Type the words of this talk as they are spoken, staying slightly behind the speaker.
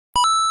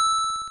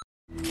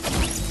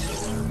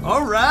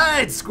All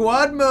right,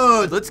 squad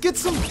mode. Let's get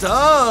some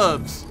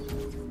dubs.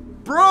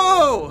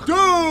 Bro!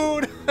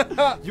 Dude!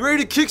 You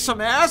ready to kick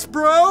some ass,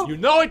 bro? You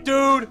know it,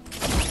 dude!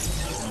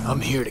 I'm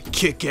here to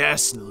kick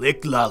ass and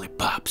lick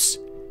lollipops.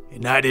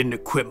 And I didn't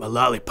equip my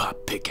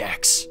lollipop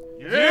pickaxe.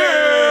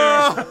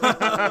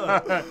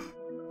 Yeah!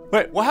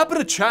 Wait, what happened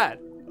to Chad?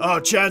 Oh,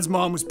 Chad's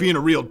mom was being a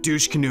real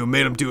douche canoe and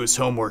made him do his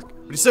homework.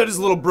 But he said his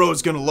little bro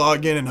is gonna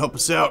log in and help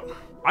us out.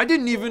 I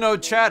didn't even know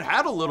Chad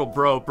had a little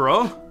bro.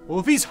 Well,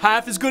 if he's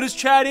half as good as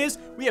Chad is,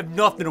 we have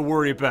nothing to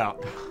worry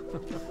about.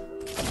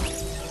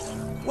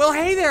 Well,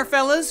 hey there,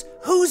 fellas.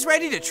 Who's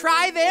ready to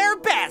try their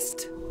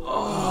best?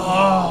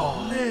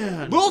 Oh,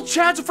 man. Little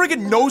Chad's a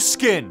friggin' no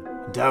skin.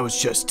 And I was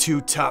just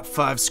 2 top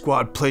 5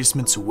 squad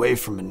placements away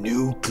from a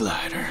new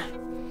glider.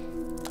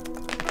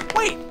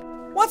 Wait,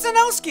 what's a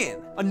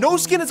no-skin? A no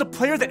skin is a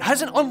player that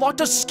hasn't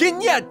unlocked a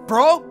skin yet,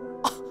 bro.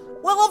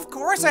 Well, of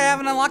course I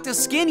haven't unlocked a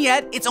skin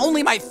yet. It's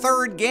only my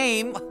 3rd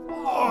game.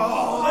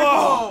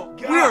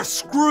 We are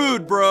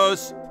screwed,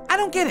 bros. I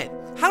don't get it.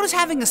 How does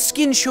having a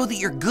skin show that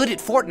you're good at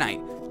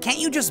Fortnite? Can't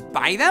you just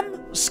buy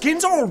them?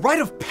 Skins are a rite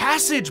of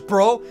passage,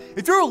 bro.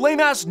 If you're a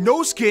lame-ass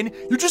no skin,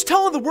 you're just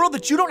telling the world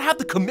that you don't have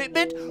the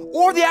commitment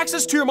or the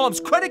access to your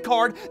mom's credit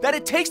card that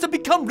it takes to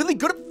become really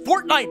good at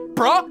Fortnite,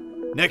 bro.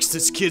 Next,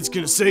 this kid's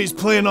gonna say he's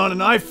playing on an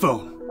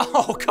iPhone.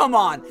 Oh, come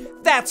on.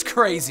 That's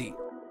crazy.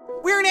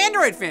 We're an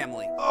Android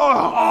family.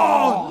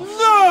 Oh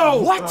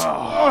no! What?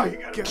 Oh, you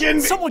gotta kidding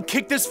me. Someone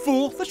kick this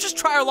fool. Let's just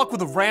try our luck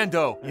with a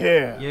rando.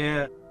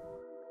 Yeah.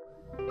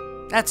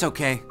 That's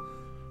okay.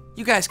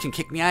 You guys can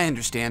kick me, I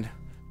understand.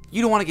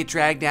 You don't want to get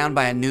dragged down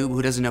by a noob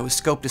who doesn't know his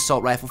scoped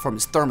assault rifle from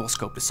his thermal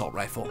scoped assault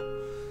rifle.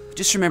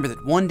 Just remember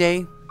that one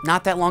day,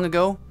 not that long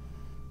ago,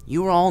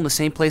 you were all in the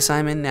same place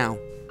I'm in now.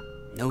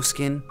 No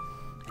skin,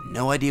 and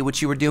no idea what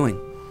you were doing.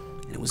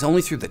 And it was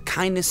only through the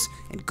kindness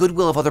and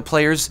goodwill of other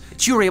players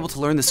that you were able to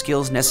learn the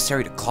skills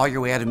necessary to claw your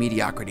way out of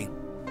mediocrity.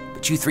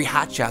 But you 3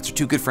 hotshots are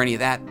too good for any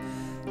of that.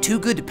 Too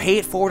good to pay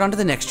it forward onto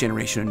the next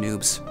generation of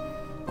noobs.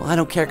 Well, I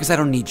don't care because I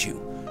don't need you.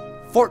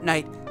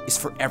 Fortnite is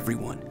for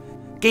everyone.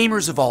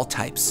 Gamers of all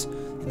types.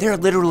 And there are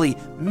literally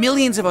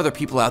millions of other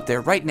people out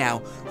there right now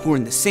who are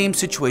in the same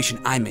situation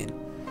I'm in.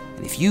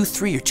 And if you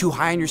 3 are too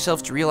high on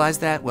yourselves to realize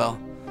that, well,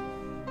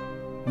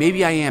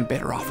 maybe I am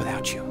better off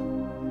without you.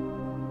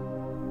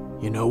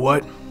 You know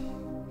what?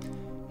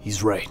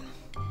 He's right.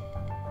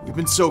 We've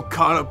been so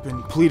caught up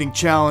in completing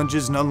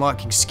challenges and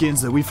unlocking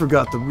skins that we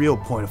forgot the real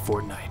point of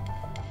Fortnite.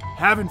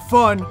 Having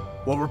fun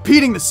while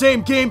repeating the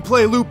same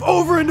gameplay loop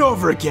over and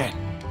over again.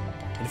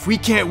 And if we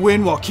can't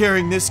win while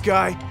carrying this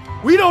guy,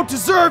 we don't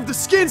deserve the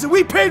skins that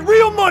we paid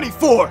real money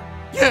for!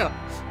 Yeah!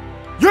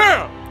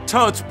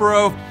 Totes,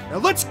 bro. Now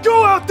let's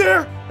go out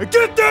there and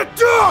get that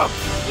dub!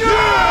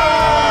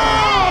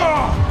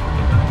 Yeah!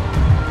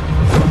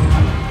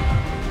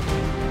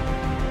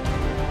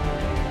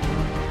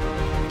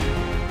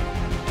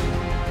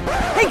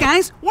 Hey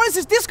guys, what does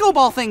this disco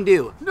ball thing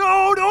do?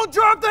 No, don't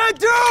drop that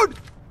dude!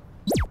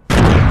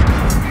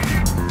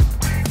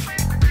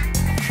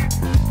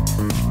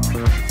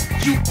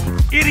 You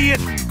idiot!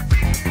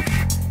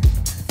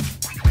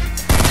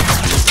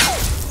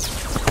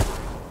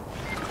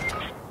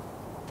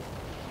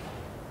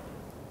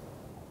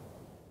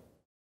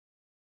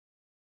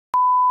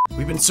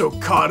 We've been so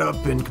caught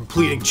up in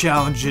completing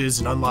challenges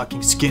and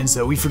unlocking skins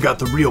that we forgot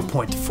the real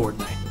point of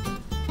Fortnite.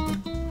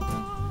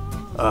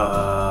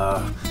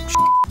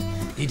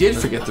 He did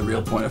forget the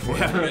real point of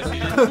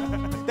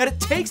Fortnite. That it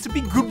takes to be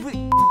good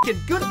at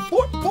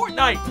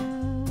Fortnite!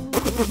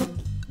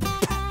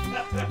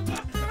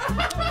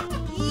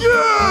 Yay!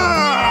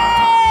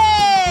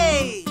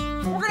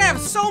 We're gonna have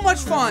so much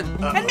fun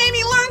and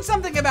maybe learn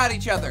something about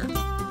each other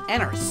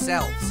and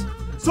ourselves.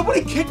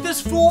 Somebody kick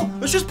this fool!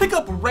 Let's just pick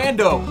up a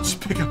rando. Let's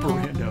pick up a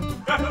rando.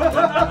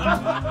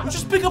 Let's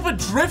just pick up a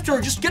drifter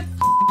and just get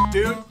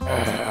dude.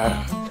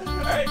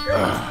 Alright,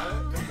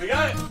 great. We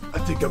got it. I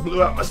think I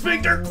blew out my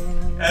sphincter.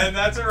 And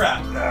that's a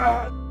wrap.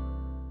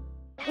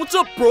 What's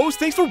up, bros?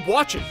 Thanks for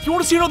watching. If you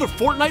want to see another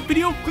Fortnite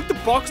video, click the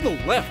box on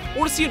the left.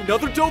 Want to see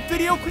another dope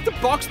video? Click the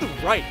box on the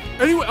right.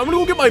 Anyway, I'm gonna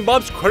go get my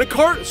mom's credit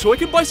card so I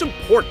can buy some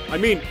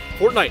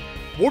Fortnite.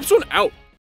 Warp Zone out.